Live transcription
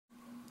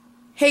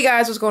Hey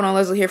guys, what's going on?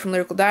 Leslie here from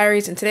Lyrical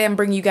Diaries, and today I'm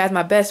bringing you guys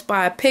my Best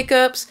Buy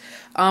pickups.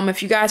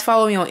 If you guys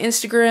follow me on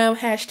Instagram,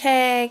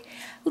 hashtag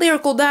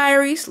Lyrical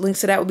Diaries,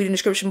 links to that will be in the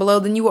description below,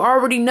 then you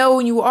already know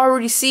and you will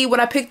already see what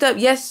I picked up.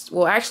 Yes,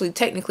 well actually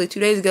technically 2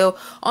 days ago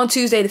on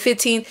Tuesday the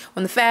 15th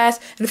when the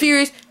Fast and the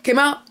Furious came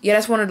out. Yeah,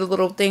 that's one of the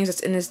little things that's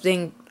in this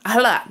thing.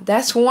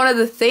 That's one of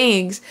the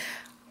things,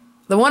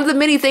 one of the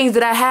many things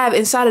that I have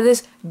inside of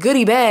this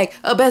goodie bag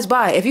of Best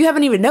Buy. If you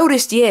haven't even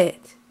noticed yet,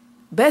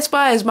 Best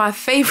Buy is my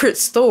favorite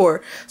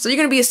store. So you're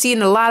going to be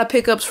seeing a lot of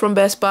pickups from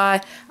Best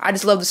Buy. I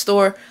just love the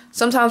store.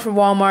 Sometimes from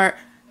Walmart,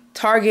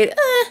 Target,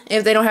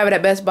 if they don't have it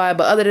at Best Buy.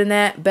 But other than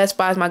that, Best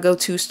Buy is my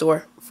go-to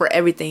store for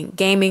everything,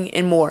 gaming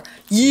and more.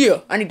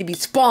 Yeah, I need to be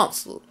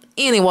sponsored.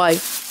 Anyway,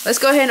 let's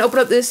go ahead and open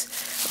up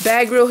this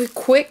bag real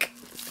quick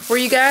for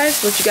you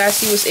guys. Let you guys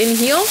see what's in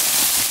here.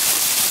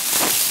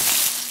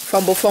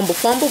 Fumble, fumble,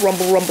 fumble,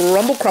 rumble, rumble,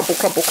 rumble, crumple,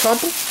 crumple,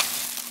 crumple.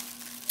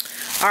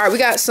 All right, we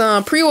got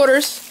some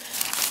pre-orders.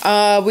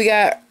 We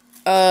got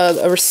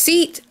a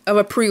receipt of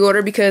a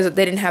pre-order because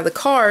they didn't have the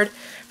card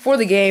for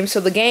the game. So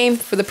the game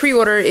for the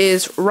pre-order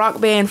is Rock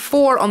Band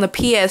 4 on the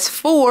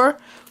PS4,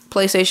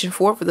 PlayStation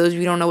 4, for those of you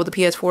who don't know what the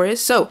PS4 is.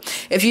 So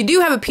if you do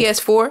have a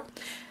PS4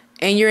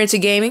 and you're into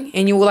gaming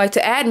and you would like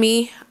to add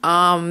me,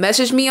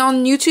 message me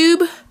on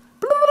YouTube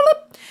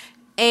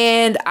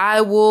and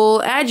I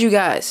will add you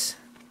guys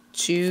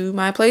to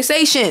my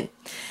PlayStation.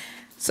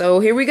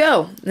 So here we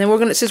go. And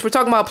then since we're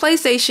talking about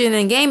PlayStation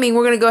and gaming,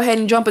 we're gonna go ahead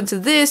and jump into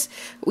this.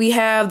 We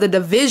have The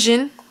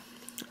Division.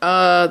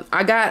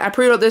 I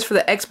pre-ordered this for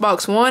the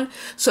Xbox One.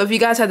 So if you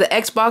guys have the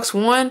Xbox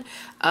One,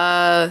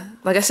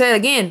 like I said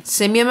again,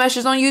 send me a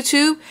message on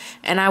YouTube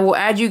and I will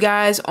add you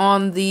guys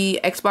on the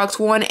Xbox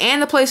One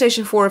and the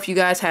PlayStation 4 if you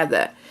guys have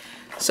that.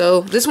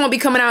 So this won't be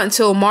coming out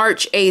until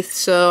March 8th,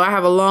 so I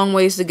have a long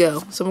ways to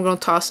go. So I'm going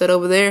to toss that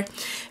over there.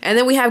 And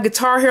then we have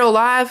Guitar Hero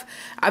Live.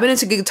 I've been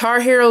into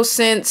Guitar Hero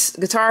since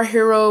Guitar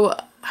Hero...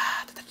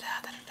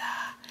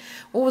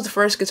 What was the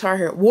first Guitar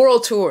Hero?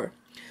 World Tour.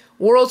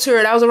 World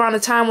Tour, that was around the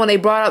time when they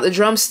brought out the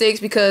drumsticks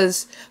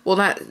because... Well,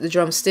 not the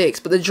drumsticks,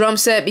 but the drum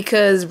set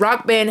because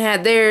Rock Band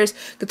had theirs.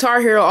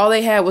 Guitar Hero, all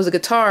they had was the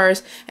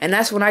guitars. And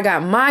that's when I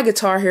got my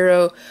Guitar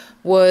Hero,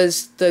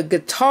 was the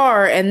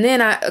guitar. And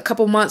then a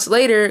couple weeks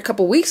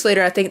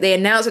later, I think they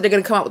announced that they're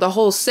going to come out with a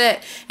whole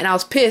set. And I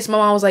was pissed. My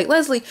mom was like,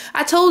 Leslie,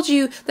 I told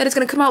you that it's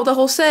going to come out with a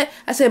whole set.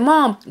 I said,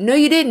 Mom, no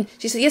you didn't.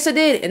 She said, yes I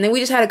did. And then we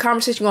just had a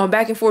conversation going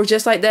back and forth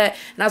just like that.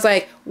 And I was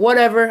like,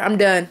 whatever, I'm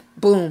done.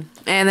 Boom.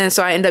 And then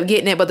so I ended up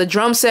getting it. But the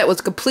drum set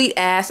was complete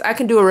ass. I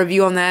can do a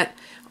review on that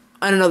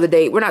on another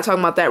date. We're not talking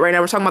about that right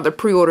now. We're talking about the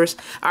pre-orders.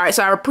 Alright,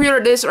 so I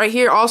pre-ordered this right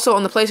here also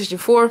on the PlayStation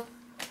 4.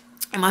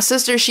 And my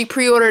sister, she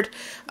pre-ordered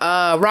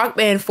Rock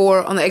Band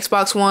 4 on the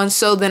Xbox One,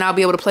 so then I'll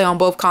be able to play on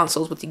both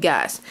consoles with you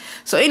guys.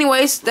 So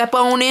anyways, step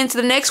on into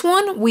the next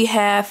one. We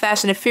have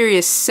Fast and the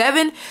Furious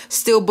 7,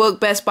 Steelbook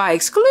Best Buy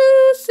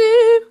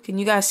exclusive. Can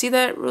you guys see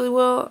that really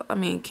well? I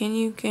mean, can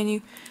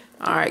you?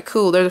 Alright,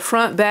 cool. There's a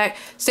front, back.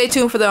 Stay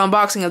tuned for the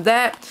unboxing of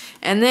that.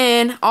 And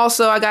then,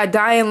 also, I got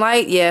Dying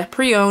Light. Yeah,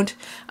 pre-owned.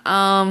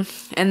 And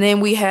then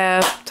we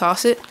have...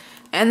 Toss it.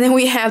 And then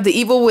we have The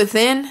Evil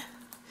Within.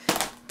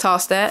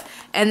 Toss that.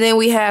 And then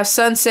we have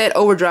Sunset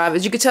Overdrive.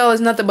 As you can tell,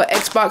 it's nothing but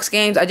Xbox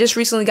games. I just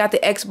recently got the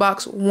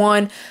Xbox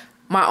One,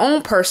 my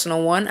own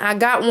personal one. I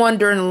got one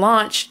during the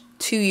launch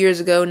 2 years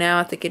ago now,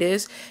 I think it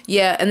is.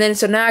 Yeah, and then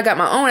so now I got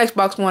my own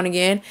Xbox One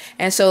again.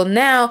 And so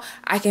now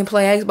I can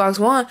play Xbox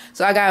One.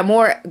 So I got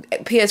more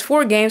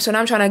PS4 games. So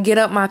now I'm trying to get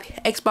up my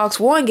Xbox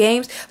One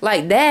games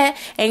like that.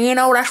 And you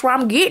know, that's where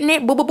I'm getting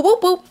it. Boop, boop, boop,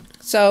 boop.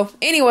 So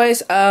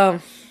anyways,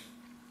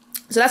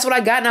 so that's what I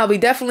got, and I'll be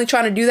definitely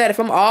trying to do that. If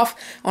I'm off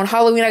on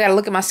Halloween, I gotta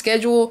look at my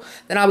schedule.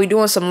 Then I'll be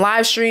doing some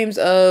live streams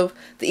of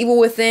The Evil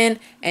Within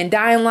and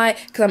Dying Light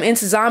because I'm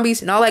into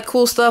zombies and all that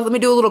cool stuff. Let me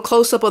do a little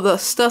close-up of the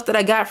stuff that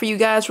I got for you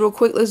guys real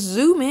quick. Let's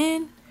zoom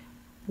in.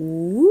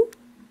 Ooh.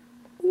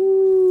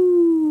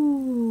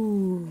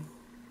 Ooh.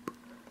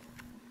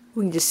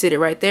 We can just sit it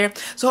right there.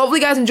 So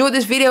hopefully you guys enjoyed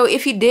this video.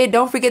 If you did,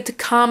 don't forget to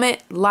comment,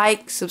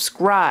 like,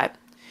 subscribe.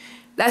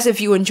 That's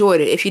if you enjoyed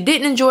it. If you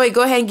didn't enjoy it,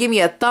 go ahead and give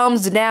me a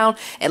thumbs down.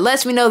 It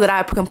lets me know that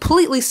I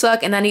completely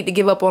suck and I need to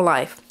give up on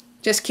life.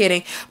 Just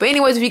kidding. But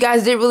anyways, if you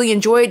guys did really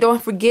enjoy it,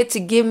 don't forget to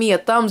give me a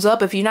thumbs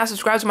up. If you're not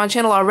subscribed to my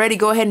channel already,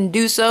 go ahead and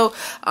do so.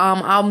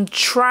 I'm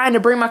trying to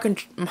bring my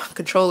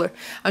controller.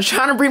 I'm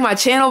trying to bring my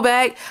channel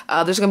back.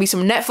 There's going to be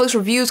some Netflix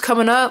reviews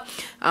coming up.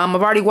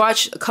 I've already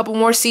watched a couple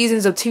more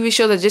seasons of TV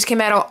shows that just came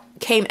out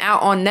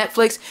on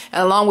Netflix,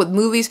 and along with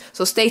movies,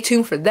 so stay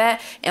tuned for that.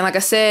 And like I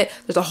said,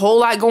 there's a whole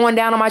lot going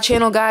down on my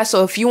channel, guys,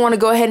 so if you want to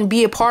go ahead and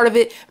be a part of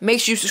it,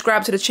 make sure you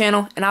subscribe to the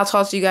channel, and I'll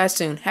talk to you guys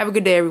soon. Have a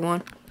good day,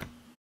 everyone.